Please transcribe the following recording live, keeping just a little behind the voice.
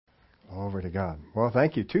Glory to God. Well,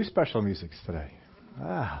 thank you. 2 special musics today.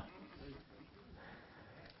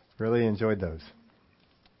 Really enjoyed those.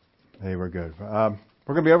 They were good. We're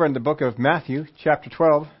going to be over in the book of Matthew, chapter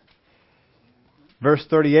 12, verse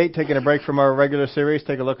 38, taking a break from our regular series.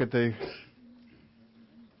 Take a look at the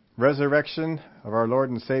resurrection of our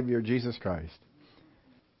Lord and Savior, Jesus Christ.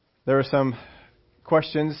 There are some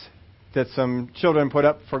questions that some children put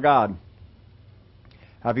up for God.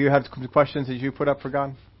 Have you had some questions that you put up for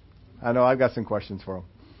God? I know I've got some questions for them.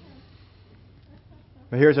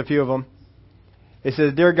 But here's a few of them. It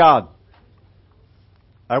says, Dear God,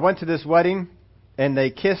 I went to this wedding and they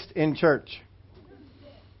kissed in church.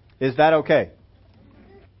 Is that okay?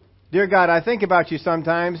 Dear God, I think about you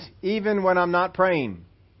sometimes, even when I'm not praying.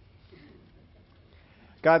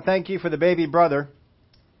 God, thank you for the baby brother,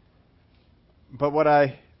 but what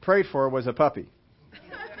I prayed for was a puppy.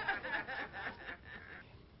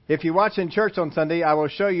 If you watch in church on Sunday, I will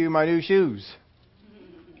show you my new shoes.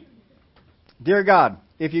 Dear God,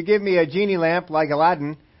 if you give me a genie lamp like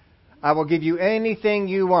Aladdin, I will give you anything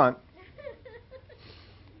you want,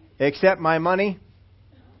 except my money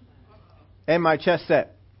and my chess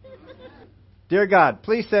set. Dear God,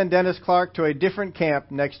 please send Dennis Clark to a different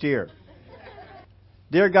camp next year.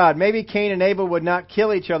 Dear God, maybe Cain and Abel would not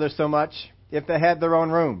kill each other so much if they had their own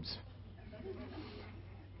rooms.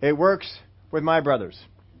 It works with my brothers.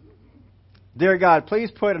 Dear God,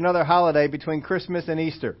 please put another holiday between Christmas and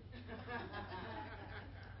Easter.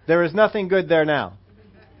 There is nothing good there now.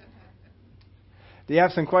 Do you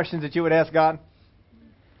have some questions that you would ask God?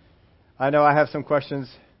 I know I have some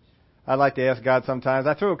questions I'd like to ask God sometimes.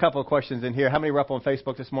 I threw a couple of questions in here. How many were up on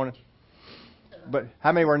Facebook this morning? But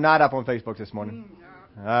how many were not up on Facebook this morning?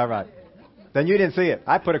 All right. Then you didn't see it.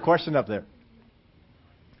 I put a question up there.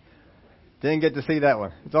 Didn't get to see that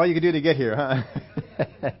one. It's all you could do to get here,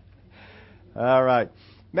 huh? All right.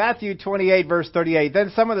 Matthew 28, verse 38.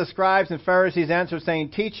 Then some of the scribes and Pharisees answered, saying,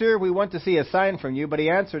 Teacher, we want to see a sign from you. But he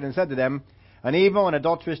answered and said to them, An evil and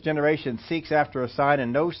adulterous generation seeks after a sign,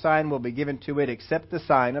 and no sign will be given to it except the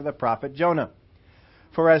sign of the prophet Jonah.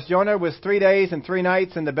 For as Jonah was 3 days and 3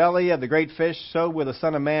 nights in the belly of the great fish, so will the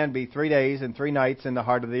Son of Man be 3 days and 3 nights in the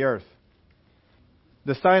heart of the earth.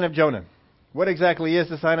 The sign of Jonah. What exactly is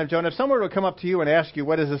the sign of Jonah? If someone were to come up to you and ask you,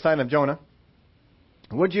 what is the sign of Jonah?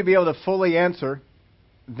 Would you be able to fully answer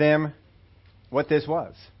them what this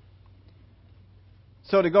was?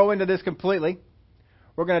 So to go into this completely,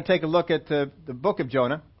 we're going to take a look at the book of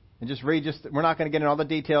Jonah and just read. We're not going to get into all the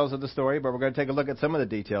details of the story, but we're going to take a look at some of the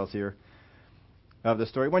details here of the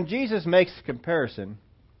story. When Jesus makes a comparison,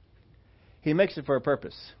 he makes it for a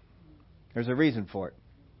purpose. There's a reason for it.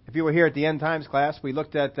 If you were here at the end times class, we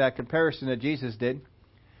looked at that comparison that Jesus did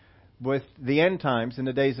with the end times in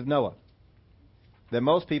the days of Noah. That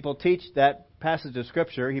most people teach that passage of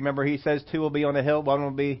Scripture. Remember, he says 2 will be on the hill, 1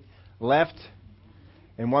 will be left,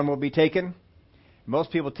 and 1 will be taken. Most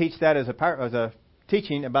people teach that as a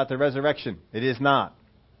teaching about the resurrection. It is not.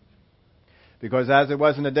 Because as it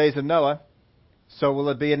was in the days of Noah, so will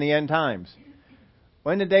it be in the end times.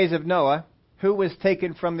 Well, in the days of Noah, who was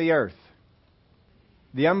taken from the earth?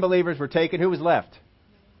 The unbelievers were taken. Who was left?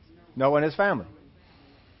 Noah and his family.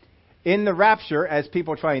 In the rapture, as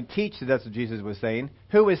people try and teach, that's what Jesus was saying,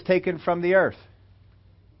 who is taken from the earth?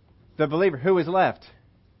 The believer. Who is left?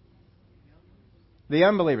 The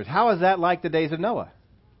unbelievers. How is that like the days of Noah?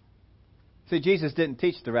 See, Jesus didn't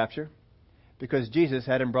teach the rapture because Jesus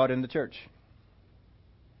hadn't brought in the church.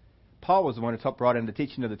 Paul was the one who brought in the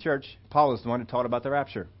teaching of the church. Paul was the one who taught about the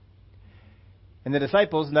rapture. And the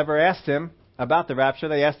disciples never asked him about the rapture.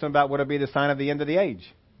 They asked him about what would be the sign of the end of the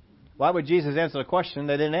age. Why would Jesus answer a question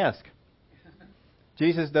they didn't ask?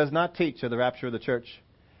 Jesus does not teach of the rapture of the church.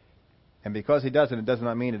 And because he doesn't, it does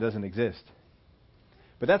not mean it doesn't exist.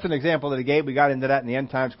 But that's an example that he gave. We got into that in the end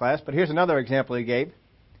times class. But here's another example he gave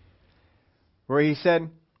where he said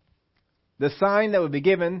the sign that would be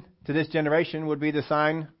given to this generation would be the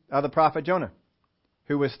sign of the prophet Jonah,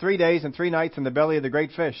 who was 3 days and 3 nights in the belly of the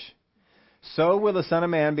great fish. So will the Son of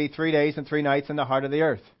Man be 3 days and 3 nights in the heart of the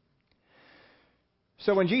earth.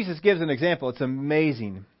 So when Jesus gives an example, it's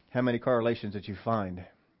amazing how many correlations that you find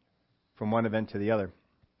from one event to the other.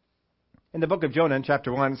 In the book of Jonah, in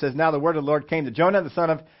chapter 1, it says, Now the word of the Lord came to Jonah, the son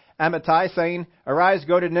of Amittai, saying, Arise,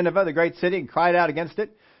 go to Nineveh, the great city, and cry out against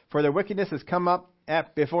it, for their wickedness has come up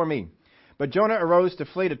before me. But Jonah arose to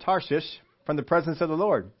flee to Tarshish from the presence of the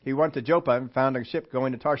Lord. He went to Joppa and found a ship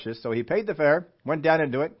going to Tarshish. So he paid the fare, went down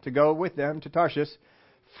into it to go with them to Tarshish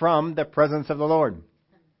from the presence of the Lord.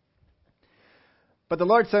 But the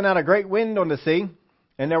Lord sent out a great wind on the sea,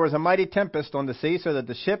 and there was a mighty tempest on the sea, so that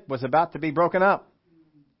the ship was about to be broken up.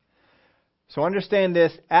 So understand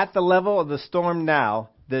this, at the level of the storm now,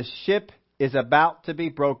 the ship is about to be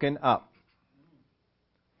broken up.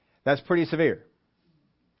 That's pretty severe.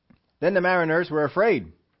 Then the mariners were afraid.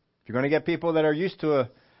 If you're going to get people that are used to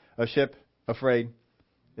a ship afraid,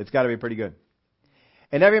 it's got to be pretty good.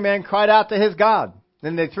 And every man cried out to his God.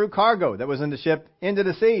 Then they threw cargo that was in the ship into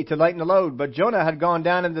the sea to lighten the load. But Jonah had gone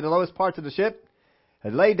down into the lowest parts of the ship,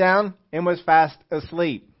 had laid down, and was fast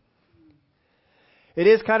asleep. It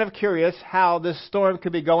is kind of curious how this storm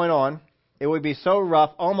could be going on. It would be so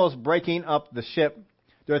rough, almost breaking up the ship.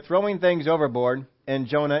 They're throwing things overboard, and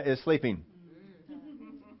Jonah is sleeping.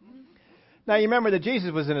 Now, you remember that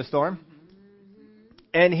Jesus was in a storm,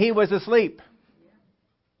 and he was asleep.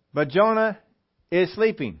 But Jonah is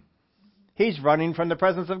sleeping. He's running from the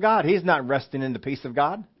presence of God. He's not resting in the peace of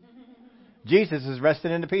God. Jesus is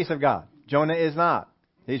resting in the peace of God. Jonah is not.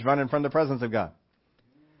 He's running from the presence of God.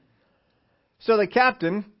 So the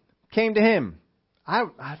captain came to him. I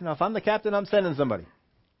don't know, if I'm the captain, I'm sending somebody.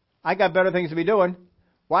 I got better things to be doing.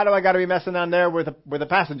 Why do I got to be messing down there with a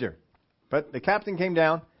passenger? But the captain came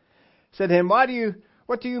down, said to him, what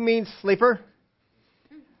do you mean, sleeper?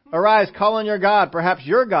 Arise, call on your God. Perhaps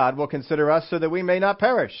your God will consider us so that we may not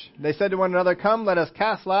perish. They said to one another, come, let us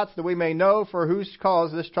cast lots that we may know for whose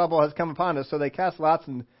cause this trouble has come upon us. So they cast lots,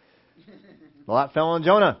 and the lot fell on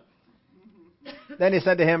Jonah. Then he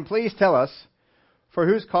said to him, please tell us, for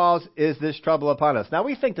whose cause is this trouble upon us? Now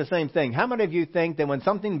we think the same thing. How many of you think that when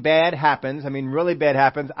something bad happens, really bad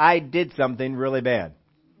happens, I did something really bad?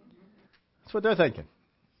 That's what they're thinking.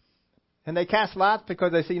 And they cast lots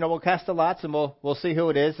because they say, we'll cast the lots and we'll see who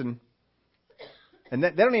it is. And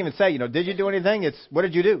they don't even say, did you do anything? It's, what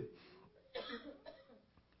did you do?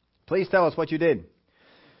 Please tell us what you did.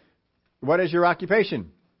 What is your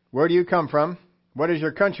occupation? Where do you come from? What is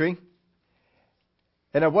your country?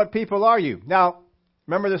 And of what people are you? Now,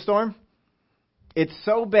 remember the storm? It's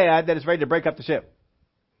so bad that it's ready to break up the ship.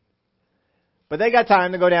 But they got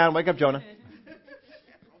time to go down and wake up Jonah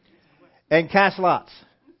and cast lots.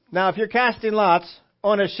 Now, if you're casting lots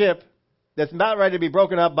on a ship that's about ready to be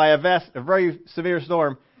broken up by a very severe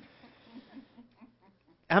storm,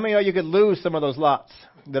 how many of you could lose some of those lots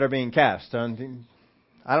that are being cast?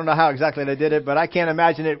 I don't know how exactly they did it, but I can't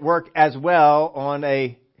imagine it work as well on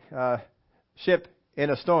a ship in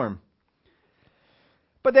a storm.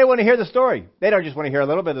 But they want to hear the story. They don't just want to hear a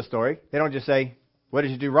little bit of the story. They don't just say, what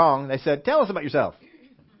did you do wrong? They said, tell us about yourself.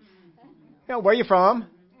 Where are you from?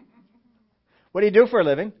 What do you do for a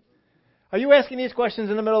living? Are you asking these questions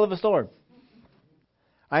in the middle of a storm?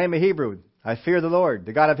 I am a Hebrew. I fear the Lord,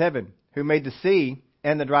 the God of heaven, who made the sea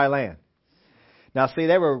and the dry land. Now, see,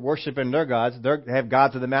 they were worshiping their gods. They have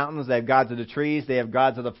gods of the mountains. They have gods of the trees. They have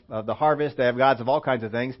gods of the harvest. They have gods of all kinds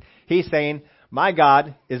of things. He's saying, my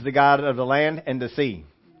God is the God of the land and the sea.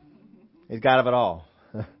 He's God of it all.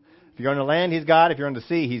 If you're on the land, He's God. If you're on the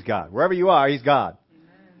sea, He's God. Wherever you are, He's God.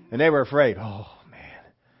 And they were afraid. Oh,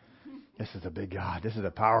 this is a big God. This is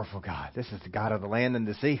a powerful God. This is the God of the land and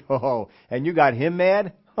the sea. Oh, and you got Him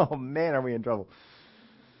mad? Oh, man, are we in trouble?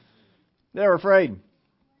 They're afraid.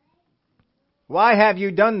 Why have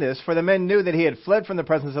you done this? For the men knew that he had fled from the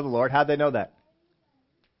presence of the Lord. How'd they know that?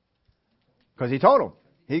 Because He told them.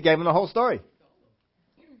 He gave them the whole story.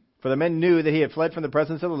 For the men knew that he had fled from the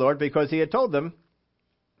presence of the Lord because He had told them.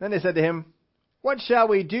 Then they said to him, what shall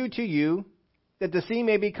we do to you that the sea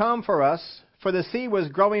may be calm for us? For the sea was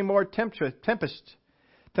growing more tempestuous. And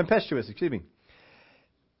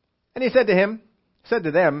he said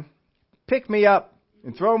to them, pick me up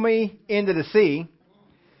and throw me into the sea.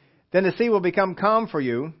 Then the sea will become calm for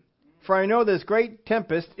you. For I know this great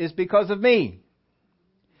tempest is because of me.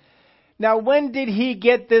 Now, when did he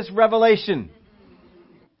get this revelation?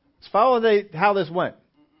 Let's follow how this went.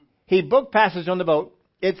 He booked passage on the boat.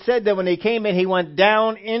 It said that when he came in, he went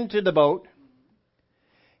down into the boat.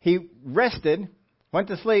 He rested, went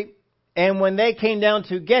to sleep, and when they came down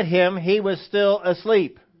to get him, he was still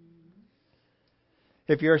asleep.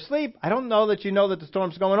 If you're asleep, I don't know that you know that the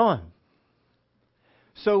storm's going on.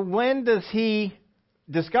 So when does he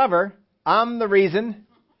discover, I'm the reason,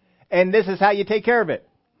 and this is how you take care of it?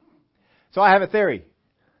 So I have a theory.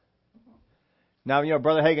 Now,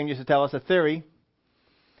 Brother Hagin used to tell us a theory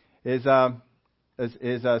is a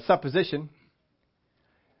supposition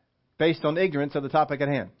based on ignorance of the topic at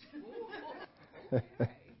hand.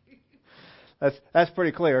 That's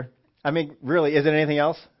pretty clear. Really, is it anything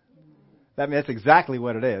else? That's exactly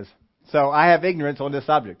what it is. So I have ignorance on this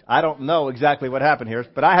subject. I don't know exactly what happened here,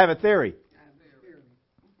 but I have a theory.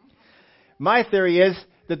 My theory is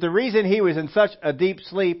that the reason he was in such a deep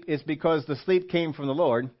sleep is because the sleep came from the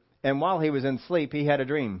Lord, and while he was in sleep, he had a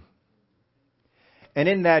dream. And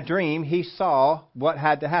in that dream, he saw what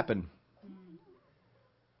had to happen.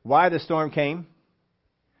 Why the storm came,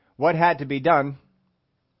 what had to be done,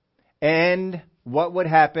 and what would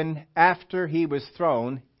happen after he was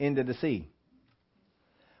thrown into the sea.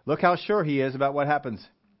 Look how sure he is about what happens.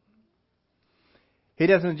 He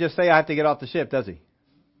doesn't just say, I have to get off the ship, does he?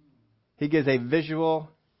 He gives a visual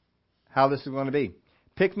how this is going to be.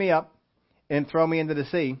 Pick me up and throw me into the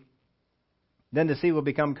sea. Then the sea will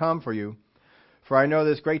become calm for you. For I know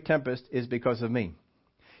this great tempest is because of me.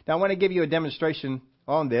 Now I want to give you a demonstration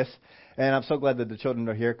on this. And I'm so glad that the children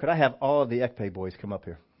are here. Could I have all of the ECPE boys come up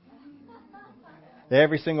here?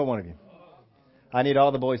 Every single one of you. I need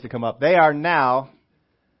all the boys to come up. They are no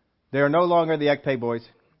longer the ECPE boys.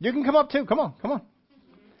 You can come up too. Come on.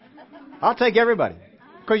 I'll take everybody.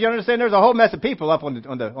 Because you understand there's a whole mess of people up on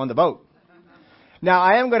the boat. Now,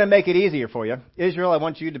 I am going to make it easier for you. Israel, I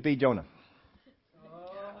want you to be Jonah.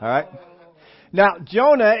 All right? Now,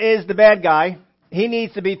 Jonah is the bad guy. He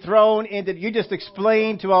needs to be thrown into... You just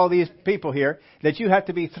explained to all these people here that you have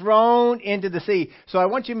to be thrown into the sea. So I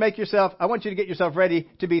want you to get yourself ready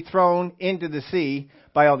to be thrown into the sea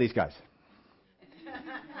by all these guys.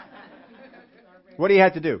 What do you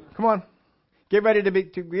have to do? Come on. Get ready to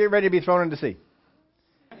be thrown into the sea.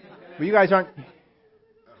 Well, you guys aren't...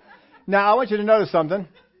 Now, I want you to notice something.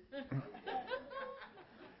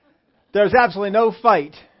 There's absolutely no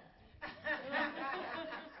fight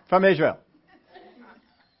from Israel.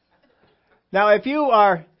 Now, if you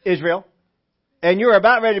are Israel and you're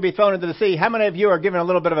about ready to be thrown into the sea, how many of you are giving a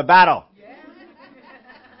little bit of a battle?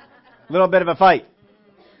 A little bit of a fight.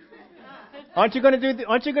 Aren't you going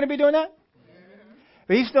to be doing that?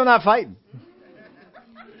 But he's still not fighting.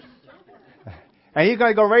 And he's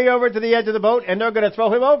going to go right over to the edge of the boat, and they're going to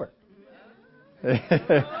throw him over. All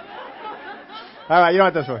right, you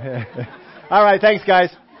don't have this one. All right, thanks,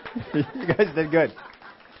 guys. You guys did good.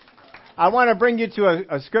 I want to bring you to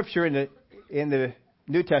a scripture in the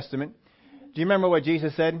New Testament. Do you remember what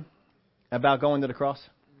Jesus said about going to the cross?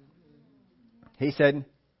 He said,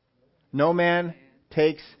 "No man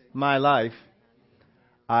takes my life,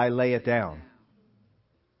 I lay it down."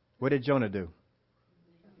 What did Jonah do?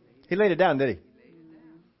 He laid it down, did he?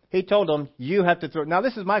 He told them, you have to throw... Now,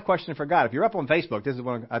 this is my question for God. If you're up on Facebook, this is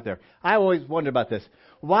one out there. I always wonder about this.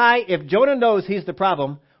 Why, if Jonah knows he's the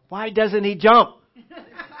problem, why doesn't he jump?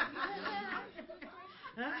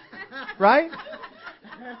 Right?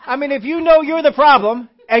 I mean, if you know you're the problem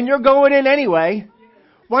and you're going in anyway,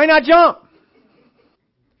 why not jump?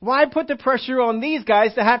 Why put the pressure on these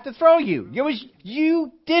guys to have to throw you?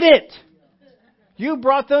 You did it. You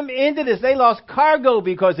brought them into this. They lost cargo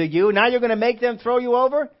because of you. Now you're going to make them throw you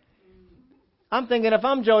over? I'm thinking, if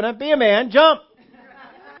I'm Jonah, be a man, jump.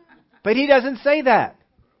 But he doesn't say that.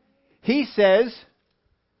 He says,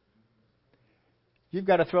 you've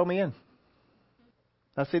got to throw me in.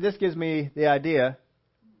 Now see, this gives me the idea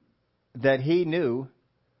that he knew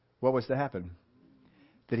what was to happen.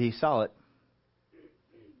 That he saw it.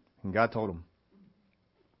 And God told him,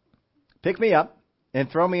 pick me up and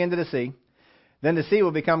throw me into the sea. Then the sea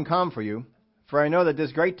will become calm for you, for I know that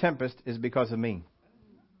this great tempest is because of me.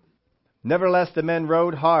 Nevertheless, the men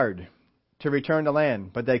rowed hard to return to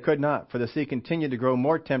land, but they could not, for the sea continued to grow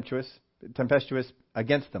more tempestuous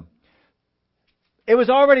against them. It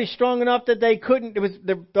was already strong enough that they couldn't,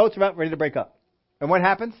 the boats were about ready to break up. And what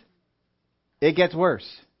happens? It gets worse.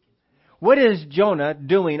 What is Jonah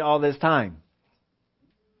doing all this time?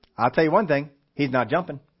 I'll tell you one thing, he's not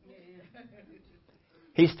jumping.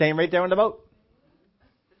 He's staying right there on the boat.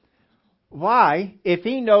 Why, if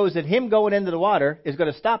he knows that him going into the water is going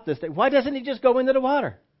to stop this thing, why doesn't he just go into the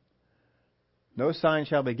water? No sign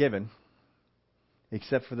shall be given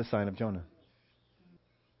except for the sign of Jonah.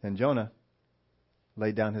 And Jonah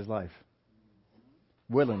laid down his life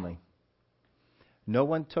willingly. No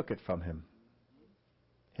one took it from him.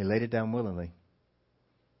 He laid it down willingly,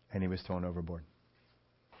 and he was thrown overboard.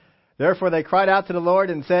 Therefore they cried out to the Lord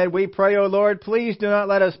and said, we pray, O Lord, please do not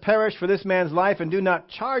let us perish for this man's life, and do not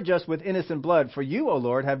charge us with innocent blood. For you, O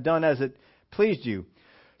Lord, have done as it pleased you.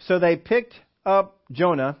 So they picked up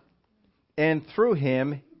Jonah and threw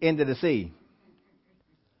him into the sea.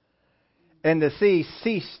 And the sea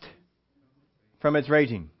ceased from its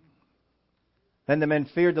raging. Then the men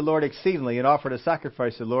feared the Lord exceedingly and offered a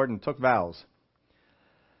sacrifice to the Lord and took vows.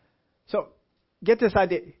 So, get this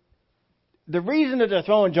idea. The reason that they're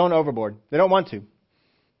throwing Jonah overboard, they don't want to.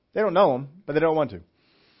 They don't know him, but they don't want to.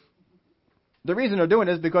 The reason they're doing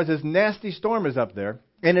it is because this nasty storm is up there.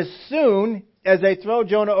 And as soon as they throw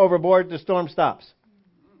Jonah overboard, the storm stops.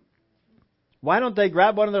 Why don't they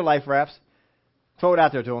grab one of their life rafts, throw it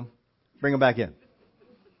out there to him, bring him back in?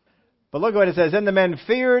 But look what it says. Then the men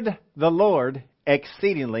feared the Lord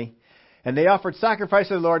exceedingly, and they offered sacrifice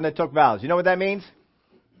to the Lord, and they took vows. You know what that means?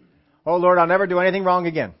 Oh, Lord, I'll never do anything wrong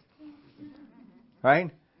again.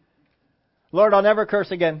 Right? Lord, I'll never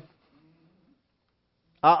curse again.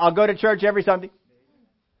 I'll go to church every Sunday.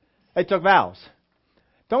 They took vows.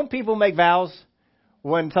 Don't people make vows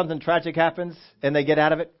when something tragic happens and they get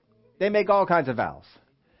out of it? They make all kinds of vows.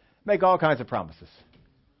 Make all kinds of promises.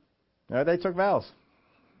 They took vows.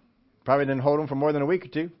 Probably didn't hold them for more than a week or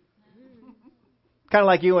two. Kind of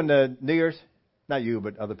like you on the New Year's. Not you,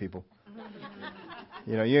 but other people.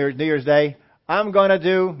 You know, New Year's Day. I'm going to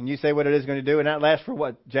do, and you say what it is going to do, and that lasts for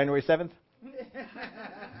what, January 7th?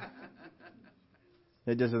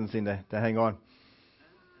 It just doesn't seem to hang on.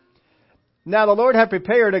 Now the Lord had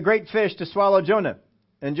prepared a great fish to swallow Jonah.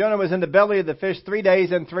 And Jonah was in the belly of the fish 3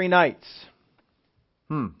 days and 3 nights.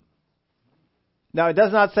 Now it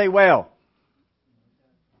does not say whale.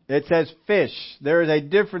 It says fish. There is a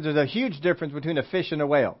difference. There's a huge difference between a fish and a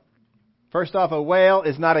whale. First off, a whale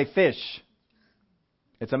is not a fish.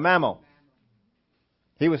 It's a mammal.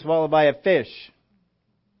 He was swallowed by a fish.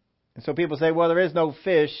 And so people say, well, there is no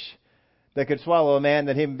fish that could swallow a man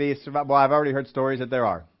that he would be survived. Well, I've already heard stories that there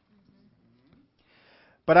are.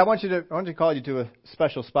 But I want to call you to a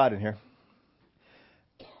special spot in here.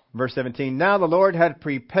 Verse 17. Now the Lord had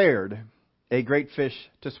prepared a great fish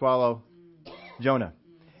to swallow Jonah.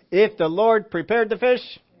 If the Lord prepared the fish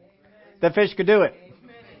could do it.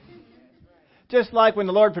 Just like when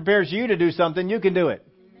the Lord prepares you to do something, you can do it.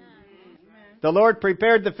 The Lord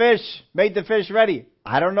prepared the fish, made the fish ready.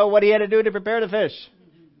 I don't know what He had to do to prepare the fish.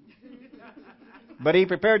 But He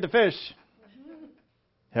prepared the fish.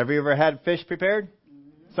 Have you ever had fish prepared?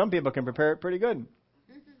 Some people can prepare it pretty good.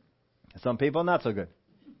 Some people not so good.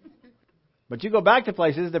 But you go back to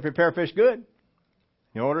places that prepare fish good.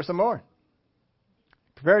 You order some more.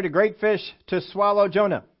 Prepared a great fish to swallow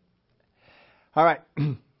Jonah. All right.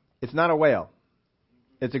 It's not a whale.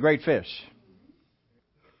 It's a great fish.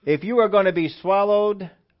 If you are going to be swallowed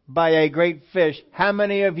by a great fish, how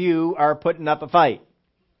many of you are putting up a fight?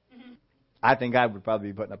 I think I would probably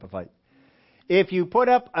be putting up a fight. If you put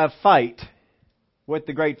up a fight with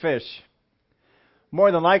the great fish,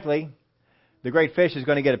 more than likely, the great fish is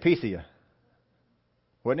going to get a piece of you.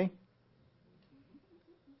 Wouldn't he?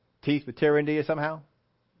 Teeth would tear into you somehow.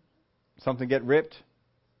 Something get ripped.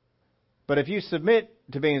 But if you submit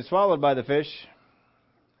to being swallowed by the fish,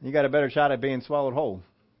 you got a better shot at being swallowed whole.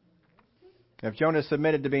 If Jonah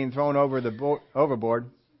submitted to being thrown overboard,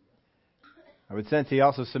 I would sense he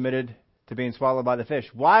also submitted to being swallowed by the fish.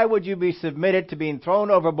 Why would you be submitted to being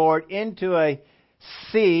thrown overboard into a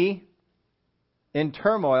sea in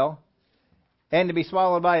turmoil and to be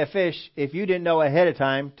swallowed by a fish if you didn't know ahead of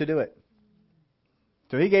time to do it?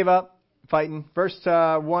 So he gave up fighting. Verse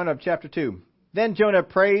 1 of chapter 2. Then Jonah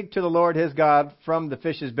prayed to the Lord his God from the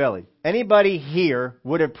fish's belly. Anybody here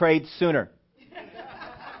would have prayed sooner?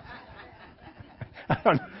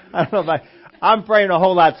 I don't know if I'm praying a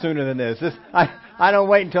whole lot sooner than this. I don't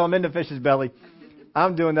wait until I'm in the fish's belly.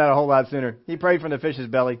 I'm doing that a whole lot sooner. He prayed from the fish's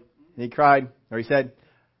belly. And he said,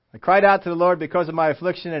 I cried out to the Lord because of my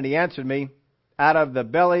affliction, and He answered me. Out of the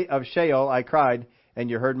belly of Sheol I cried, and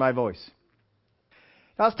you heard my voice.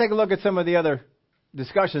 Now let's take a look at some of the other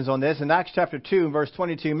discussions on this. In Acts chapter 2, verse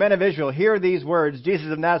 22, Men of Israel, hear these words, Jesus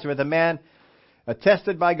of Nazareth, a man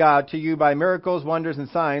attested by God to you by miracles, wonders, and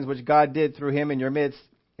signs, which God did through Him in your midst,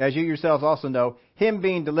 as you yourselves also know, Him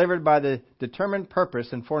being delivered by the determined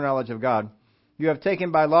purpose and foreknowledge of God, you have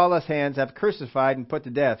taken by lawless hands, have crucified and put to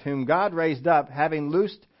death, whom God raised up, having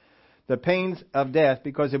loosed the pains of death,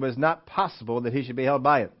 because it was not possible that He should be held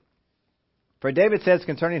by it. For David says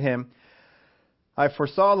concerning Him, I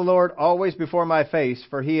foresaw the Lord always before my face,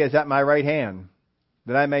 for He is at my right hand,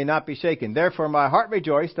 that I may not be shaken. Therefore my heart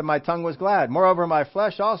rejoiced, and my tongue was glad. Moreover, my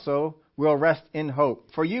flesh also will rest in hope.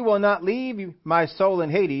 For you will not leave my soul in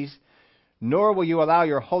Hades, nor will you allow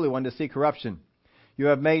your Holy One to see corruption. You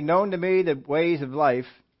have made known to me the ways of life.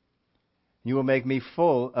 You will make me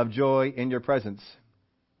full of joy in your presence.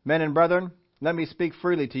 Men and brethren, let me speak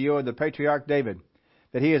freely to you of the patriarch David,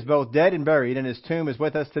 that he is both dead and buried, and his tomb is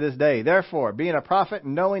with us to this day. Therefore, being a prophet,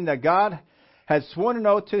 and knowing that God had sworn an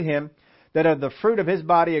oath to him, that of the fruit of his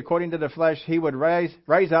body, according to the flesh, he would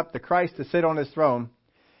raise up the Christ to sit on his throne,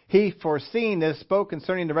 he, foreseeing this, spoke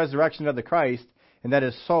concerning the resurrection of the Christ, and that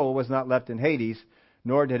his soul was not left in Hades,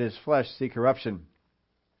 nor did his flesh see corruption.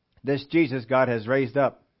 This Jesus God has raised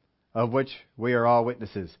up, of which we are all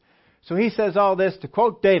witnesses. So he says all this to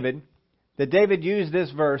quote David, that David used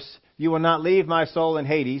this verse, you will not leave my soul in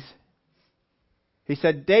Hades. He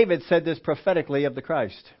said, David said this prophetically of the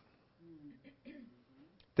Christ.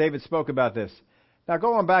 David spoke about this. Now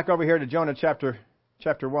go on back over here to Jonah chapter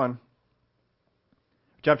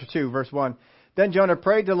 2, verse 1. Then Jonah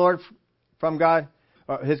prayed to the Lord from God,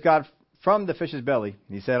 his God, from the fish's belly.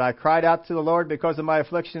 And he said, I cried out to the Lord because of my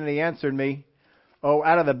affliction, and he answered me. Oh,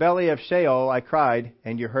 out of the belly of Sheol I cried,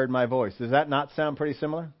 and you heard my voice. Does that not sound pretty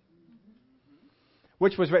similar?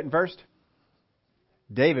 Which was written first?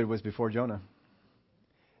 David was before Jonah.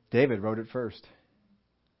 David wrote it first.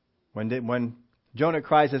 When Jonah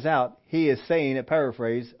cries this out, he is saying a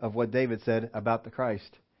paraphrase of what David said about the Christ.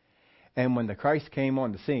 And when the Christ came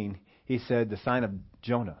on the scene, he said, the sign of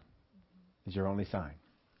Jonah is your only sign.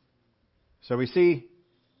 So we see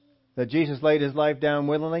that Jesus laid his life down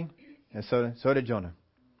willingly, and so did Jonah.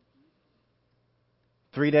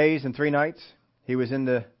 3 days and 3 nights, he was in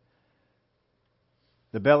the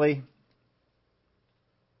belly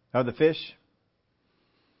of the fish.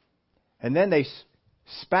 And then they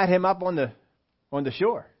spat him up on the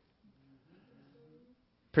shore.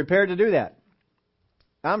 Prepared to do that.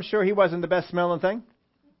 I'm sure he wasn't the best smelling thing.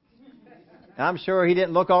 I'm sure he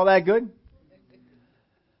didn't look all that good.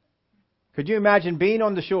 Could you imagine being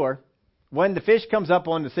on the shore when the fish comes up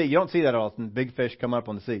on the sea? You don't see that often. Big fish come up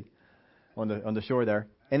on the sea, on the shore there,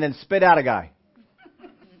 and then spit out a guy.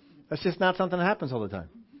 That's just not something that happens all the time.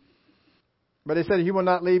 But they said, he will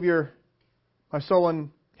not leave my soul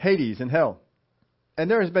in Hades, in hell. And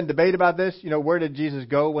there has been debate about this. Where did Jesus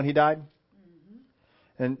go when he died?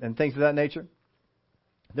 And things of that nature.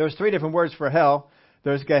 There's 3 different words for hell.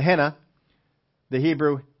 There's Gehenna. The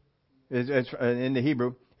Hebrew in the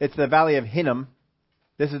Hebrew. It's the valley of Hinnom.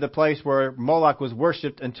 This is the place where Moloch was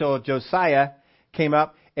worshipped until Josiah came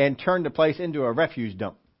up and turned the place into a refuge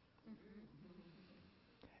dump.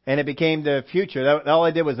 And it became the future. All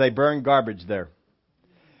they did was they burned garbage there.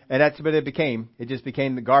 And that's what it became. It just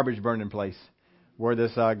became the garbage burning place where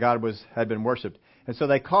this God had been worshipped. And so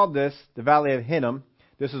they called this the valley of Hinnom.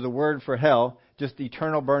 This is a word for hell, just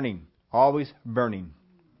eternal burning, always burning.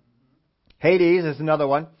 Hades is another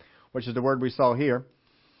one, which is the word we saw here.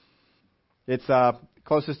 It's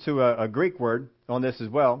closest to a Greek word on this as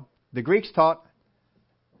well. The Greeks taught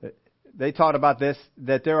about this,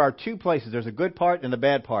 that there are 2 places. There's a good part and a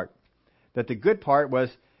bad part. That the good part was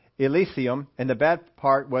Elysium and the bad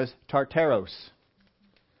part was Tartaros.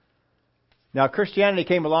 Now Christianity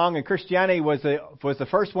came along, and Christianity was the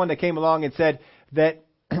first one that came along and said that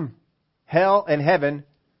hell and heaven,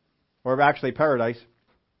 or actually paradise,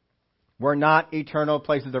 were not eternal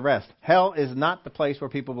places of rest. Hell is not the place where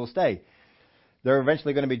people will stay. They're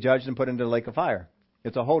eventually going to be judged and put into the lake of fire.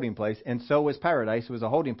 It's a holding place, and so was paradise. It was a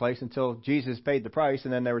holding place until Jesus paid the price,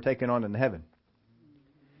 and then they were taken on into heaven.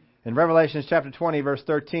 In Revelation chapter 20, verse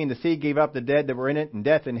 13, the sea gave up the dead that were in it, and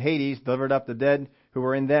death and Hades delivered up the dead who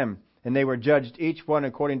were in them. And they were judged each one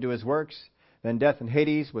according to his works. Then death and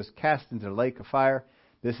Hades was cast into the lake of fire.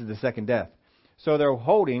 This is the second death. So they're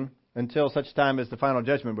holding until such time as the final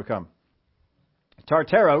judgment will come.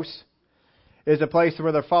 Tartaros is a place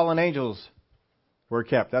where the fallen angels were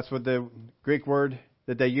kept. That's what the Greek word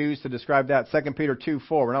that they use to describe that. 2 Peter 2:4.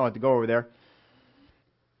 We're not going to go over there.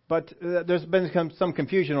 But there's been some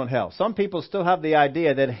confusion on hell. Some people still have the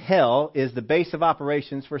idea that hell is the base of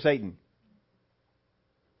operations for Satan.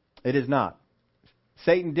 It is not.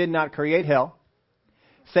 Satan did not create hell.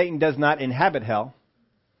 Satan does not inhabit hell.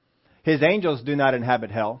 His angels do not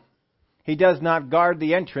inhabit hell. He does not guard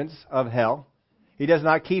the entrance of hell. He does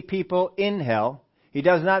not keep people in hell. He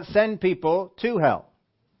does not send people to hell.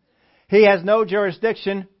 He has no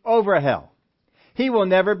jurisdiction over hell. He will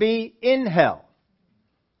never be in hell.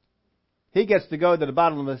 He gets to go to the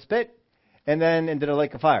bottom of the pit and then into the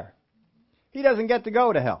lake of fire. He doesn't get to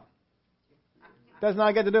go to hell. Does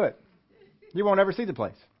not get to do it. You won't ever see the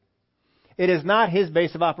place. It is not his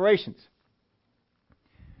base of operations.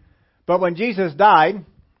 But when Jesus died,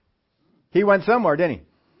 he went somewhere, didn't he?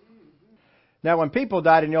 Now, when people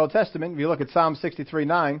died in the Old Testament, if you look at Psalm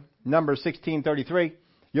 63:9, Numbers 16:33,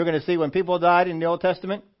 you're going to see when people died in the Old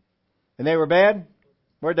Testament and they were bad,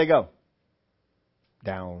 where'd they go?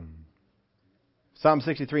 Down. Psalm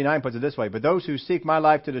 63:9 puts it this way, but those who seek my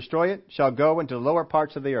life to destroy it shall go into the lower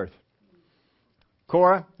parts of the earth.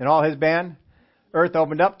 Korah and all his band, earth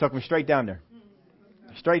opened up, took them straight down there.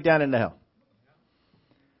 Straight down into hell.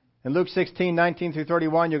 In Luke 16:19 through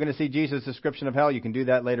 31, you're going to see Jesus' description of hell. You can do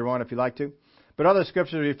that later on if you like to. But other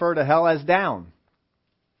scriptures refer to hell as down.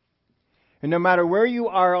 And no matter where you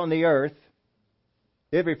are on the earth,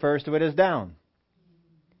 it refers to it as down.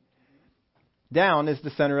 Down is the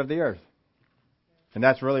center of the earth. And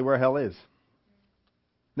that's really where hell is.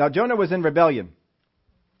 Now, Jonah was in rebellion.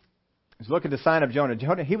 Let's look at the sign of Jonah.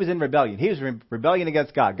 Jonah, he was in rebellion. He was in rebellion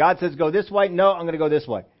against God. God says, go this way. No, I'm going to go this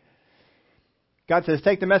way. God says,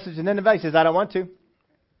 take the message to Nineveh. He says, I don't want to.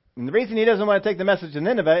 And the reason he doesn't want to take the message to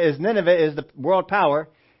Nineveh is the world power.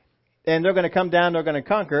 And they're going to come down, they're going to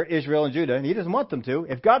conquer Israel and Judah. And he doesn't want them to.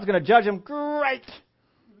 If God's going to judge them, great.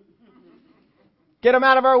 Get them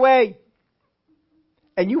out of our way.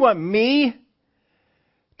 And you want me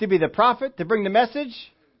to be the prophet, to bring the message?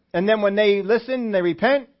 And then when they listen and they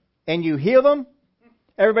repent and you heal them,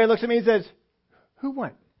 everybody looks at me and says, who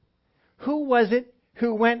went? Who was it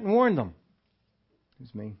who went and warned them? It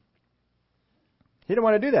was me. He didn't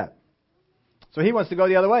want to do that. So he wants to go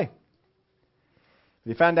the other way.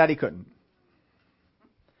 He found out he couldn't.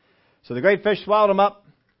 So the great fish swallowed him up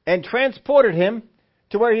and transported him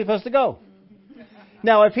to where he was supposed to go.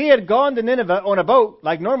 Now, if he had gone to Nineveh on a boat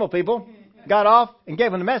like normal people, got off and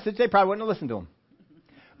gave them the message, they probably wouldn't have listened to him.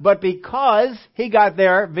 But because he got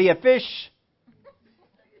there via fish,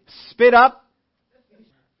 spit up,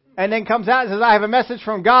 and then comes out and says, I have a message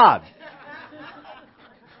from God.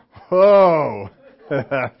 Whoa.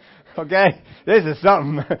 Okay, this is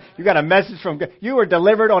something. You got a message from God. You were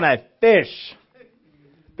delivered on a fish.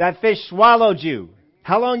 That fish swallowed you.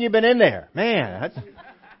 How long you been in there? Man, that's,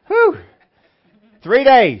 whew. 3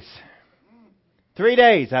 days. 3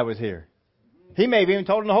 days I was here. He may have even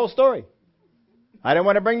told him the whole story. I didn't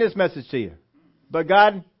want to bring this message to you. But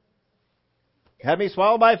God had me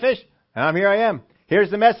swallowed by a fish. And here I am.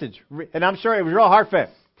 Here's the message. And I'm sure it was real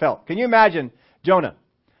heartfelt. Can you imagine Jonah?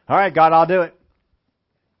 All right, God, I'll do it.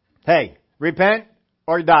 Hey, repent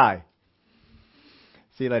or die.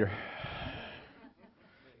 See you later.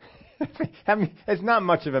 I mean, it's not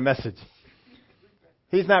much of a message.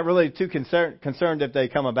 He's not really too concerned if they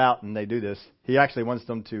come about and they do this. He actually wants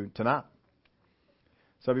them to not.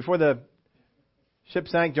 So before the ship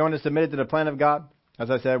sank, Jonah submitted to the plan of God.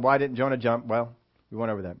 As I said, why didn't Jonah jump? Well, we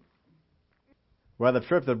went over that. Well, the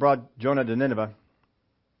trip that brought Jonah to Nineveh,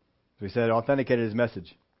 as we said, authenticated his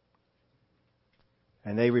message.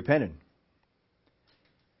 And they repented.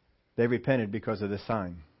 They repented because of this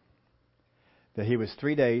sign. That he was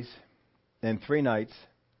 3 days and 3 nights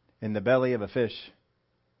in the belly of a fish.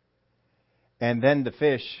 And then the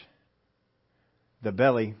fish, the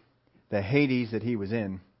belly, the Hades that he was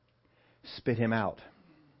in, spit him out.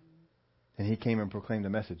 And he came and proclaimed the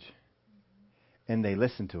message. And they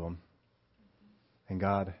listened to him. And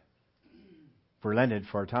God relented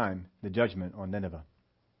for a time the judgment on Nineveh.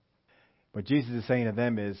 What Jesus is saying to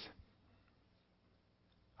them is,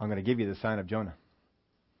 I'm going to give you the sign of Jonah.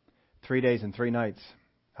 3 days and 3 nights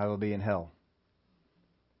I will be in hell.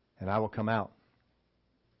 And I will come out.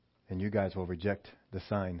 And you guys will reject the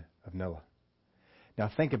sign of Noah. Now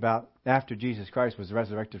think about after Jesus Christ was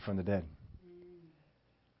resurrected from the dead.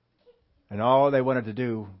 And all they wanted to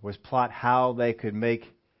do was plot how they could make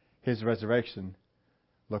his resurrection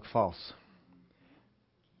look false.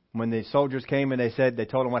 When the soldiers came and they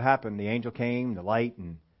told him what happened. The angel came, the light,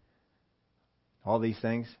 and all these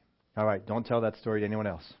things. All right, don't tell that story to anyone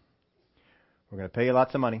else. We're going to pay you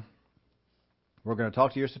lots of money. We're going to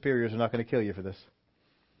talk to your superiors. We're not going to kill you for this.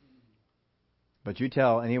 But you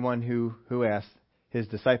tell anyone who asked, his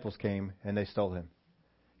disciples came and they stole him.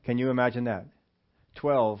 Can you imagine that?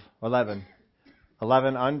 11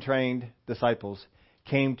 untrained disciples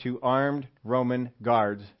came to armed Roman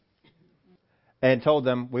guards and told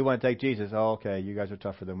them, we want to take Jesus. Oh, okay, you guys are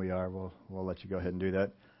tougher than we are. We'll let you go ahead and do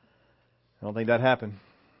that. I don't think that happened.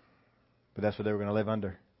 But that's what they were going to live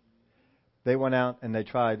under. They went out and they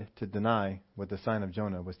tried to deny what the sign of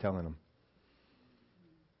Jonah was telling them.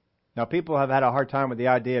 Now, people have had a hard time with the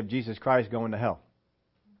idea of Jesus Christ going to hell.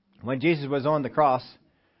 When Jesus was on the cross,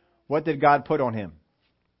 what did God put on him?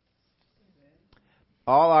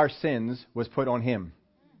 All our sins was put on him.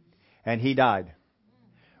 And he died.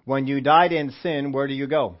 When you died in sin, where do you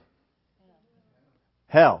go?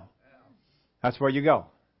 Hell. That's where you go.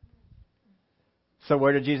 So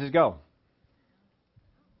where did Jesus go?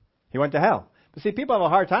 He went to hell. But see, people have a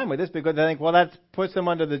hard time with this because they think, well, that puts them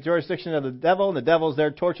under the jurisdiction of the devil, and the devil's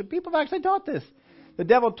there tortured. People have actually taught this. The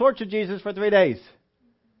devil tortured Jesus for 3 days.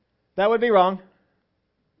 That would be wrong.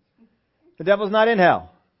 The devil's not in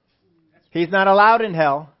hell. He's not allowed in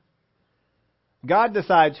hell. God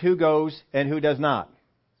decides who goes and who does not.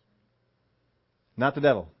 Not the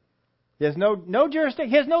devil. He has no jurisdiction.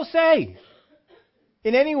 He has no say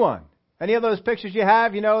in anyone. Any of those pictures you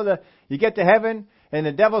have, you get to heaven and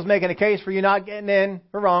the devil's making a case for you not getting in.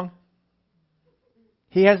 We're wrong.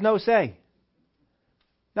 He has no say.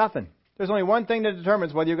 Nothing. There's only one thing that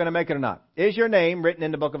determines whether you're going to make it or not. Is your name written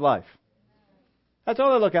in the book of life? That's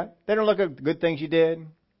all they look at. They don't look at the good things you did.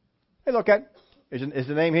 They look at, is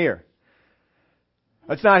the name here?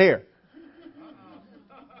 It's not here.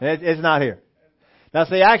 It's not here. Now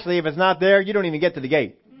see, actually, if it's not there, you don't even get to the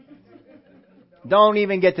gate. Don't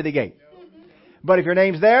even get to the gate. But if your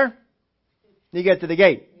name's there, you get to the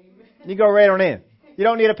gate. You go right on in. You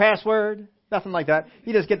don't need a password, nothing like that.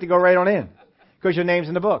 You just get to go right on in because your name's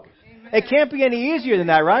in the book. It can't be any easier than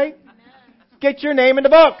that, right? Get your name in the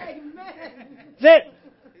book. That's it.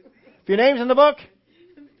 If your name's in the book,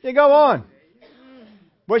 you go on.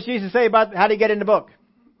 What's Jesus say about how to get in the book?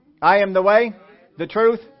 I am the way, the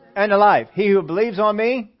truth, and the life. He who believes on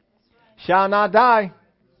me shall not die,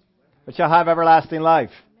 but shall have everlasting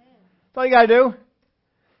life. That's all you got to do.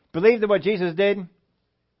 Believe that what Jesus did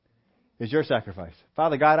is your sacrifice.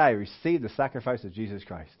 Father God, I receive the sacrifice of Jesus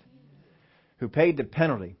Christ, who paid the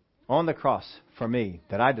penalty on the cross for me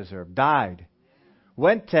that I deserve, died,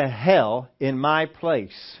 went to hell in my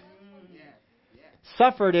place,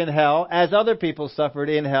 suffered in hell as other people suffered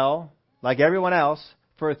in hell, like everyone else,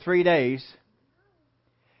 for 3 days.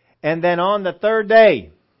 And then on the third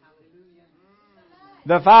day,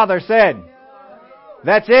 the Father said,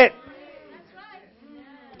 that's it.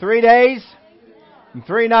 3 days and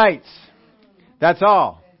 3 nights. That's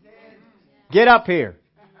all. Get up here.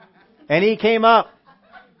 And He came up.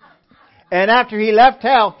 And after He left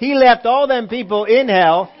hell, He left all them people in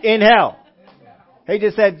hell. He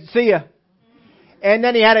just said, see ya. And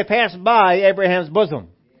then He had to pass by Abraham's bosom,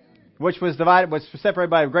 which was separated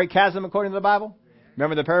by a great chasm according to the Bible.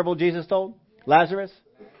 Remember the parable Jesus told? Lazarus?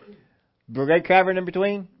 The great cavern in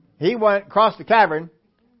between. He went across the cavern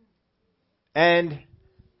and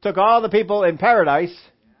took all the people in paradise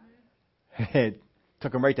and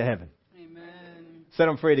took them right to heaven. Amen. Set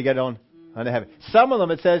them free to get on to heaven. Some of them,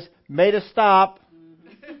 it says, made a stop,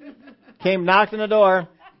 came, knocked on the door.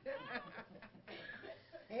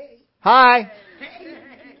 Hi.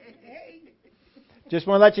 Just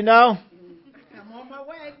want to let you know, I'm on my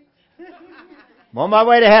way. I'm on my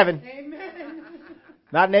way to heaven. Amen.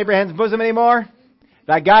 Not in Abraham's bosom anymore.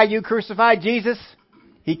 That guy you crucified, Jesus,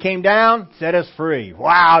 He came down, set us free.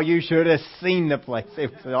 Wow, you should have seen the place.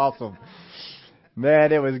 It was awesome.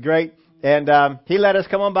 Man, it was great. And He let us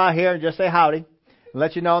come on by here and just say howdy. And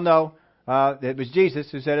let you know, it was Jesus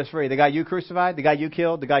who set us free. The guy you crucified, the guy you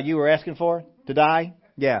killed, the guy you were asking for to die.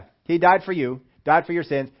 Yeah, He died for you, died for your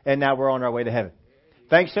sins, and now we're on our way to heaven.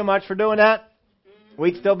 Thanks so much for doing that.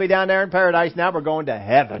 We'd still be down there in paradise. Now we're going to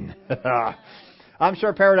heaven. I'm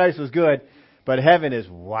sure paradise was good, but heaven is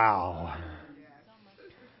wow.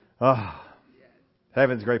 Oh,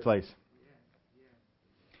 heaven's a great place.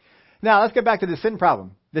 Now, let's get back to the sin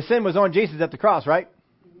problem. The sin was on Jesus at the cross, right?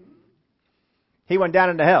 He went down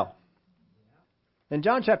into hell. In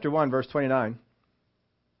John chapter 1, verse 29,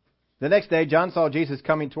 the next day John saw Jesus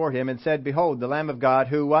coming toward him and said, behold, the Lamb of God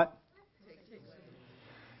who what?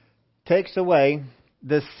 Takes away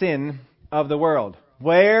the sin of the world.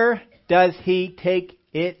 Where does He take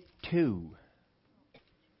it to?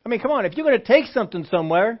 I mean, come on, if you're going to take something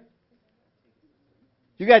somewhere,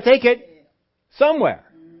 you got to take it somewhere.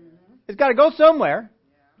 It's got to go somewhere.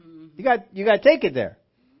 You got to take it there.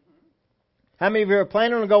 How many of you are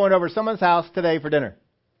planning on going over someone's house today for dinner?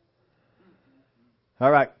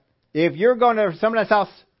 All right. If you're going to someone's house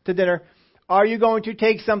to dinner, are you going to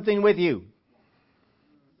take something with you?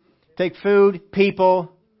 Take food,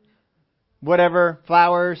 people, whatever,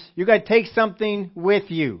 flowers. You got to take something with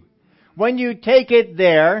you. When you take it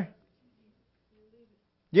there,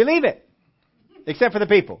 you leave it. Except for the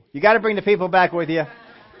people. You got to bring the people back with you.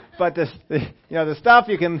 But the stuff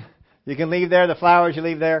you can leave there. The flowers you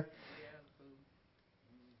leave there.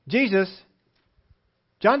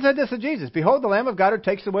 John said this to Jesus. Behold the Lamb of God who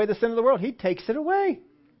takes away the sin of the world. He takes it away.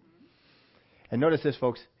 And notice this,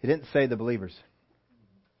 folks. He didn't say the believers.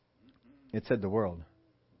 It said the world.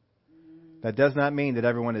 That does not mean that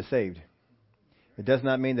everyone is saved. It does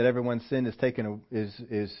not mean that everyone's sin is taken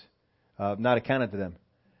is not accounted to them.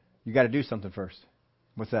 You got to do something first.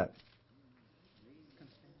 What's that?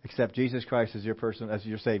 Accept Jesus Christ as your person, as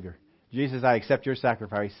your Savior. Jesus, I accept your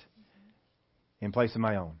sacrifice in place of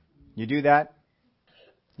my own. You do that,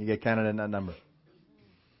 you get counted in that number.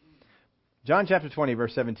 John chapter 20,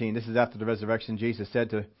 verse 17. This is after the resurrection. Jesus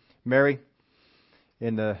said to Mary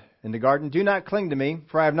in the garden, do not cling to me,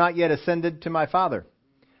 for I have not yet ascended to my Father.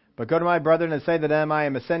 But go to my brethren and say to them, I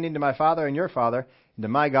am ascending to my Father and your Father, and to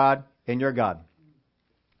my God and your God.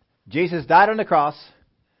 Jesus died on the cross,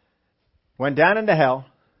 went down into hell.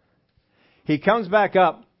 He comes back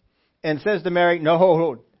up and says to Mary,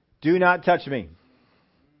 no, do not touch me.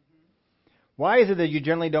 Why is it that you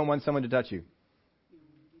generally don't want someone to touch you?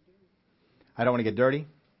 I don't want to get dirty.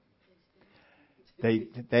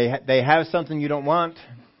 They have something you don't want,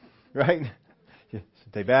 right?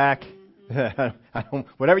 Take back. I don't,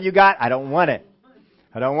 whatever you got, I don't want it.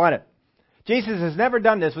 I don't want it. Jesus has never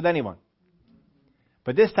done this with anyone.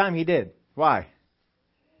 But this time he did. Why?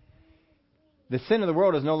 The sin of the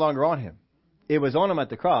world is no longer on him. It was on him at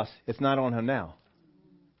the cross. It's not on him now.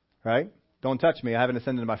 Right? Don't touch me. I haven't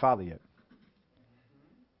ascended to my Father yet.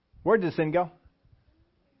 Where did the sin go?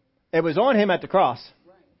 It was on him at the cross.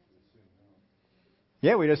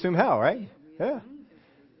 Yeah, we'd assume hell, right? Yeah.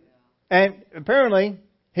 And apparently,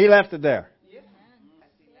 he left it there.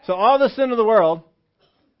 So all the sin of the world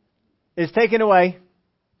is taken away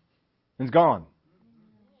and it's gone.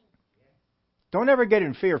 Don't ever get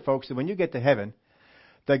in fear, folks, that when you get to heaven,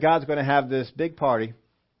 that God's going to have this big party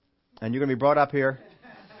and you're going to be brought up here.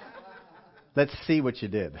 Let's see what you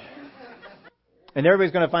did. And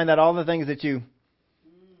everybody's going to find out all the things that you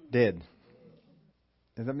did.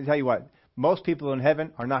 And let me tell you what. Most people in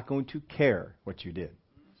heaven are not going to care what you did.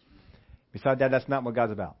 Besides that, that's not what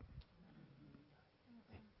God's about.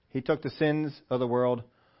 He took the sins of the world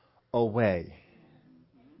away.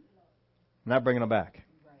 Not bringing them back.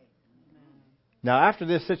 Now, after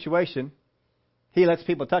this situation, he lets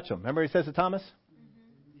people touch him. Remember he says to Thomas?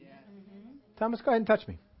 Thomas, go ahead and touch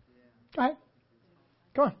me. Go ahead.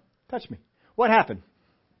 Come on, touch me. What happened?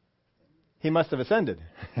 He must have ascended.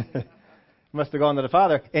 Must have gone to the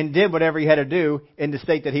Father and did whatever he had to do in the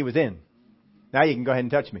state that he was in. Now you can go ahead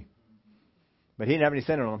and touch me. But he didn't have any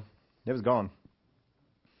sin on him. It was gone.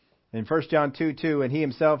 In 1 John 2:2, and he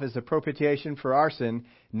himself is the propitiation for our sin,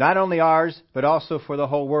 not only ours, but also for the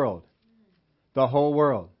whole world. The whole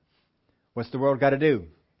world. What's the world got to do?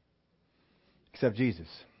 Except Jesus.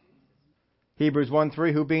 Hebrews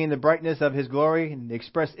 1:3, who being the brightness of his glory and the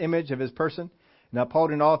express image of his person, and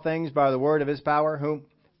upholding all things by the word of his power, whom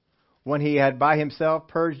when he had by himself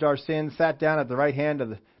purged our sins, sat down at the right hand of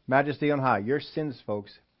the majesty on high. Your sins,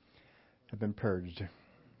 folks, have been purged.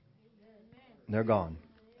 They're gone.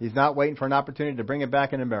 He's not waiting for an opportunity to bring it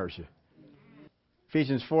back and embarrass you.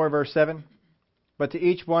 Ephesians 4, verse 7. But to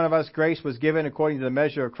each one of us grace was given according to the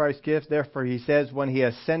measure of Christ's gift. Therefore, he says, when he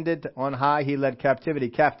ascended on high, he led captivity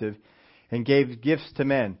captive and gave gifts to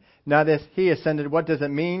men. Now this, he ascended, what does it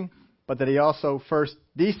mean? But that he also first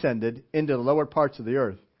descended into the lower parts of the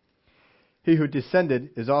earth. He who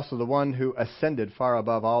descended is also the one who ascended far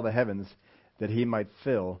above all the heavens, that he might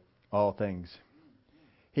fill all things.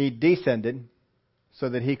 He descended so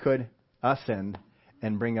that he could ascend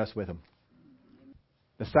and bring us with him.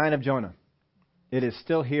 The sign of Jonah. It is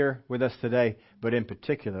still here with us today, but in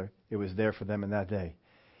particular, it was there for them in that day.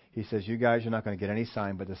 He says, you guys are not going to get any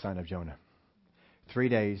sign but the sign of Jonah. 3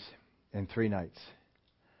 days and 3 nights.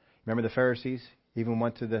 Remember the Pharisees even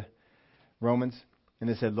went to the Romans and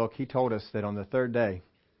they said, look, he told us that on the 3rd day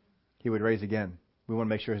he would raise again. We want to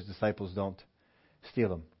make sure his disciples don't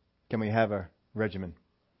steal him. Can we have a regiment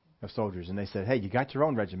of soldiers? And they said, hey, you got your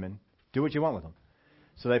own regiment. Do what you want with them.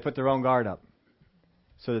 So they put their own guard up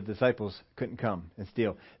so the disciples couldn't come and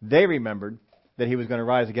steal. They remembered that he was going to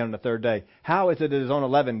rise again on the 3rd day. How is it that his own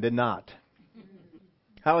 11 did not?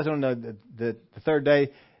 How is it on the 3rd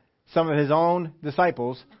day some of his own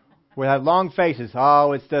disciples would have long faces?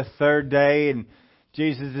 Oh, it's the 3rd day and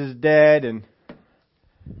Jesus is dead, and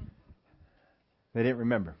they didn't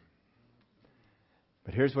remember.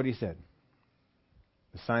 But here's what he said.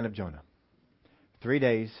 The sign of Jonah. 3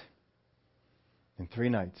 days and 3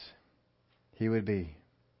 nights he would be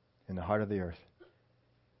in the heart of the earth,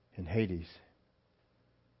 in Hades.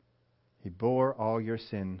 He bore all your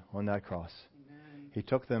sin on that cross. Amen. He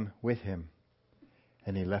took them with him,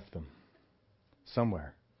 and he left them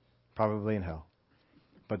somewhere, probably in hell.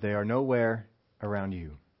 But they are nowhere around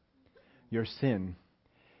you. Your sin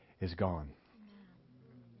is gone.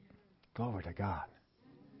 Glory to God.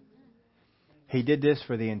 He did this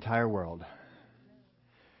for the entire world.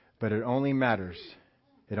 But it only matters,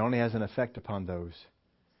 it only has an effect upon those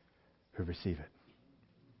who receive it.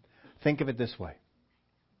 Think of it this way.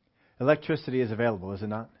 Electricity is available, is it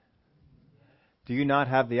not? Do you not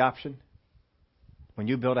have the option, when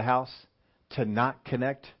you build a house, to not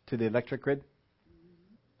connect to the electric grid?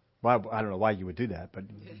 Well, I don't know why you would do that, but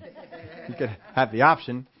you could have the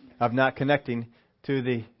option of not connecting to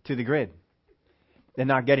the grid and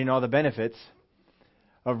not getting all the benefits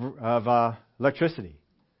of electricity,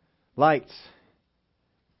 lights,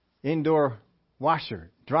 indoor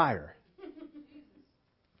washer, dryer,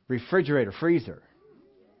 refrigerator, freezer,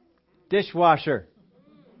 dishwasher,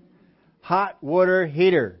 hot water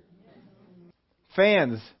heater,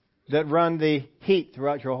 fans that run the heat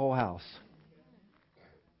throughout your whole house.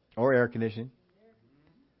 Or air conditioning.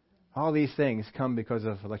 All these things come because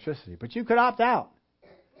of electricity. But you could opt out.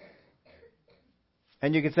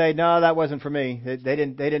 And you could say, no, that wasn't for me. They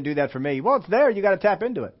didn't do that for me. Well, it's there. You got to tap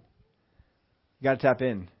into it. You got to tap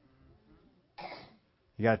in.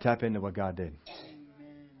 You got to tap into what God did.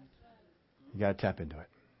 You got to tap into it.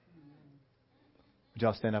 Would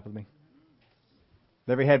y'all stand up with me?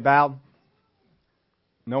 With every head bowed.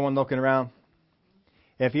 No one looking around.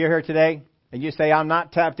 If you're here today and you say, I'm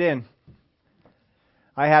not tapped in,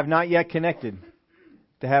 I have not yet connected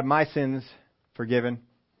to have my sins forgiven,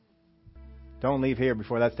 don't leave here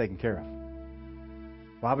before that's taken care of.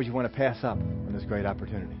 Why would you want to pass up on this great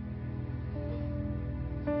opportunity?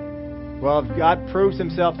 Well, if God proves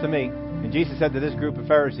himself to me, and Jesus said to this group of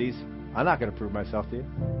Pharisees, I'm not going to prove myself to you.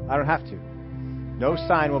 I don't have to. No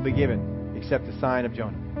sign will be given except the sign of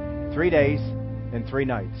Jonah. 3 days and 3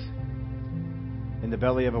 nights in the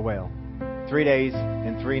belly of a whale. 3 days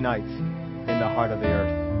and 3 nights in the heart of the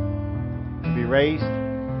earth. To be raised,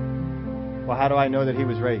 well, how do I know that he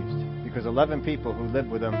was raised? Because 11 people who lived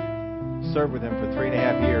with him, served with him for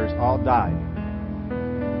 3.5 years, all died.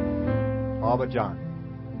 All but John.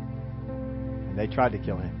 And they tried to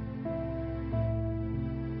kill him.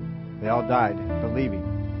 They all died believing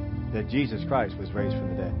that Jesus Christ was raised from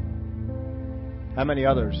the dead. How many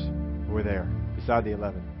others were there beside the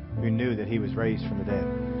 11 who knew that he was raised from the dead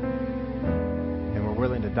and were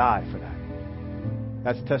willing to die for that?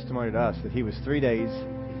 That's testimony to us that he was 3 days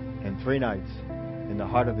and 3 nights in the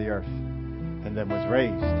heart of the earth and then was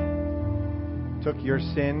raised. Took your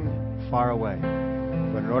sin far away.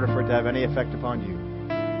 But in order for it to have any effect upon you,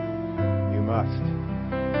 you must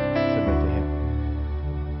submit to him.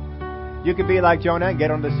 You could be like Jonah and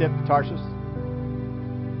get on the ship to Tarshish.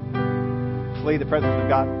 Flee the presence of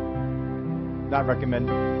God. Not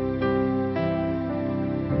recommended.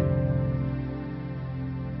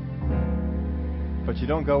 But you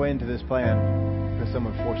don't go into this plan because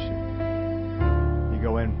someone forced you. You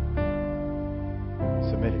go in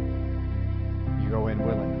submitted. You go in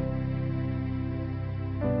willing.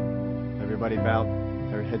 Everybody bowed,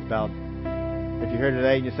 their heads bowed. If you're here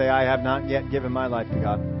today and you say, I have not yet given my life to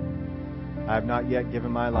God. I have not yet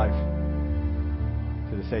given my life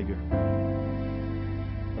to the Savior.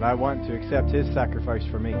 But I want to accept his sacrifice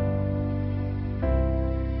for me.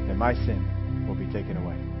 And my sin will be taken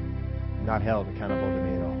away. Not held accountable to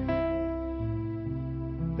me at all.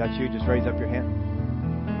 If that's you, just raise up your hand.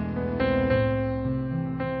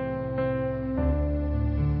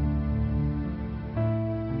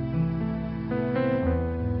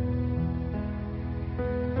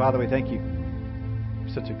 Father, we thank you for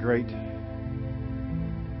such a great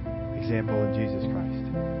example in Jesus Christ.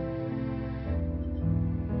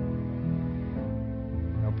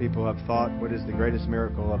 Now, people have thought, what is the greatest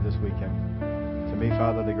miracle of this weekend? To me,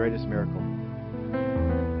 Father, the greatest miracle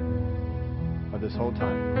of this whole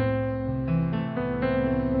time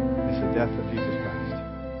is the death of Jesus Christ.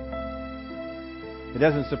 It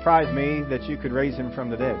doesn't surprise me that you could raise him from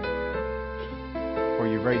the dead, for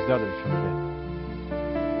you've raised others from the dead.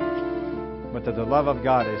 But that the love of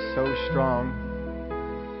God is so strong,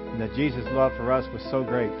 and that Jesus' love for us was so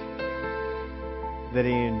great, that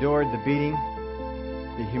he endured the beating,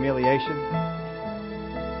 the humiliation,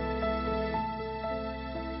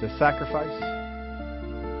 the sacrifice,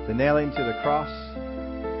 the nailing to the cross,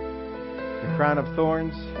 the crown of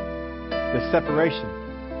thorns, the separation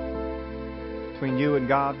between you and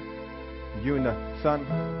God, you and the Son.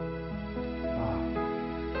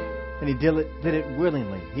 And he did it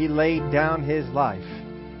willingly. He laid down his life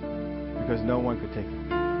because no one could take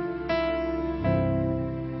it.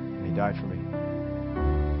 And he died for me.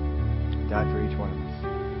 He died for each one of us.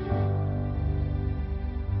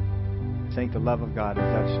 I think the love of God is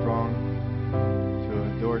that strong to have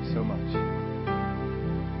endured so much.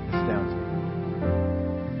 It astounds me.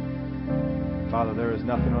 Father, there is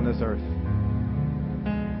nothing on this earth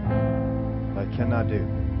that I cannot do.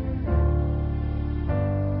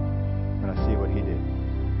 I see what he did.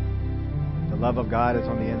 The love of God is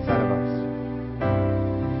on the inside of us.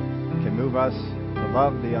 It can move us to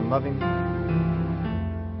love the unloving,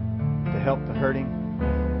 to help the hurting,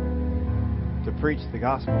 to preach the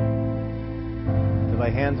gospel, to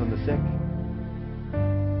lay hands on the sick,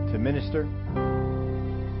 to minister,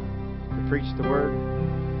 to preach the word,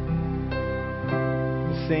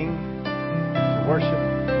 to sing, to worship.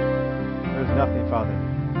 There's nothing, Father,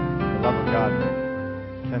 the love of God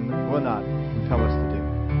will not compel us to do.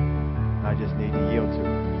 I just need to yield to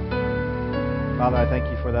it. Father, I thank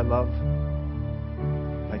you for that love.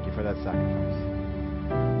 Thank you for that sacrifice.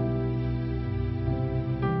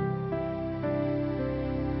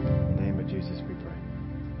 In the name of Jesus we pray.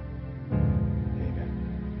 Amen.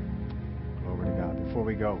 Glory to God. Before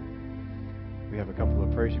we go, We have a couple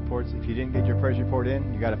of praise reports. If you didn't get your praise report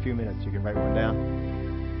in, you got a few minutes. You can write one down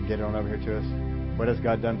and get it on over here to us. What has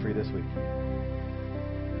God done for you this week?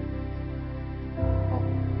 Oh,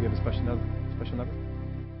 we have a special number.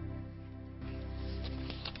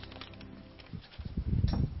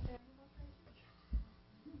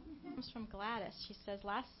 From Gladys. She says,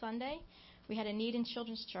 last Sunday we had a need in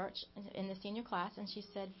children's church in the senior class, and she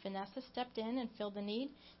said Vanessa stepped in and filled the need.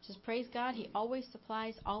 She says, praise God, He always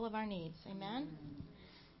supplies all of our needs. Amen.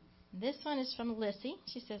 This one is from Lissy.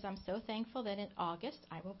 She says, I'm so thankful that in August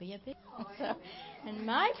I will be a big so, and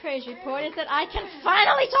my praise report is that I can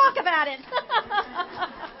finally talk about it.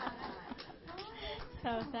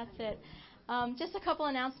 So that's it. Just a couple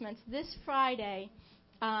announcements. This Friday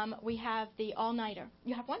we have the all-nighter.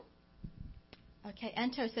 You have one? Okay,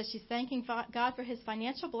 Ento says she's thanking God for His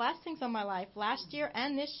financial blessings on my life last year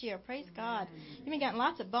and this year. Praise God. You've been getting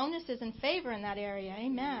lots of bonuses and favor in that area.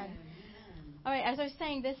 Amen. All right, as I was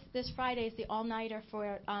saying, this Friday is the all-nighter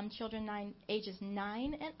for children ages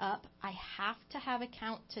 9 and up. I have to have a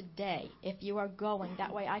count today if you are going.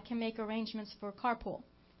 That way I can make arrangements for carpool.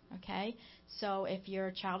 Okay? So if your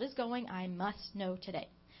child is going, I must know today.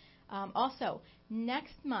 Also,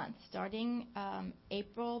 next month, starting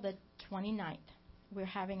April the 29th, we're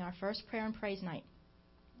having our first prayer and praise night.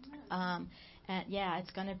 And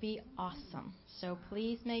it's going to be awesome. So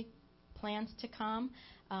please make plans to come.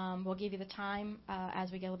 We'll give you the time as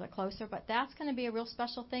we get a little bit closer. But that's going to be a real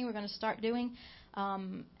special thing we're going to start doing.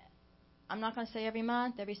 I'm not going to say every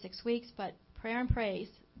month, every 6 weeks, but prayer and praise,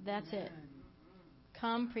 that's it.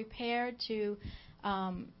 Come prepared to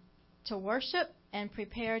worship and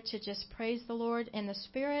prepare to just praise the Lord in the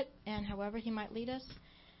Spirit and however He might lead us.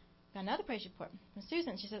 Got another praise report from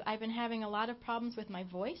Susan. She said, I've been having a lot of problems with my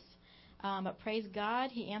voice, but praise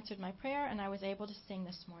God, He answered my prayer, and I was able to sing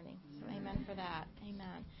this morning. So amen for that.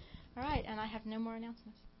 Amen. All right, and I have no more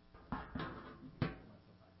announcements.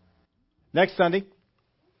 Next Sunday,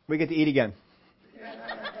 we get to eat again.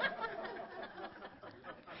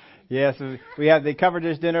 Yes, so we have the cover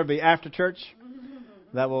dish dinner be after church.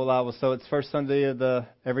 That will so it's first Sunday of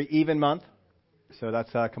every even month. So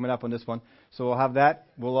that's coming up on this one. So we'll have that.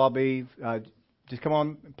 We'll all be just come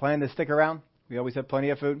on, plan to stick around. We always have plenty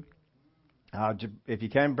of food. If you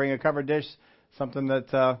can, bring a covered dish, something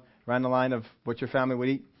that around the line of what your family would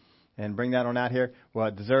eat, and bring that on out here. We'll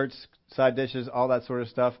have desserts, side dishes, all that sort of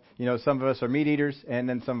stuff. You know, some of us are meat eaters, and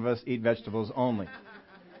then some of us eat vegetables only.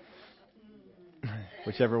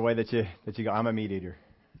 Whichever way that you go. I'm a meat eater.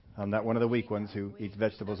 I'm not one of the weak ones who eats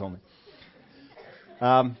vegetables only.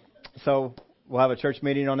 So we'll have a church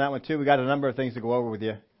meeting on that one too. We got a number of things to go over with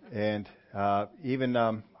you, and even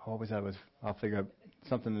what was that? I'll figure out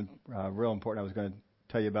something real important I was going to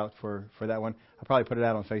tell you about for that one. I'll probably put it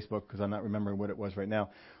out on Facebook because I'm not remembering what it was right now.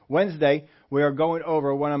 Wednesday we are going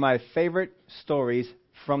over one of my favorite stories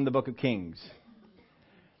from the Book of Kings.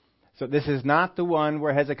 So this is not the one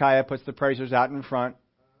where Hezekiah puts the praisers out in front.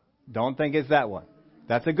 Don't think it's that one.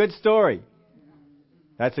 That's a good story.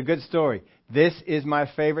 That's a good story. This is my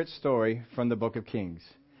favorite story from the Book of Kings.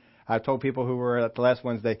 I've told people who were at the last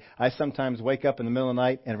Wednesday, I sometimes wake up in the middle of the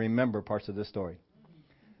night and remember parts of this story.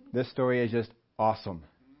 This story is just awesome.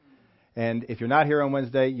 And if you're not here on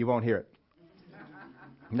Wednesday, you won't hear it.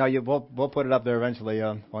 No, we'll put it up there eventually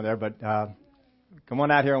on there. But come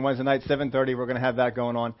on out here on Wednesday night, 7:30. We're going to have that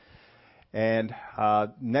going on. And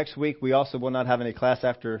next week, we also will not have any class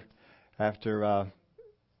after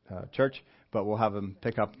church, but we'll have them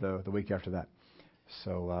pick up the week after that.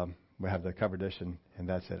 So we'll have the cover dish, and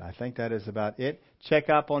that's it. I think that is about it. Check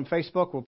up on Facebook. We'll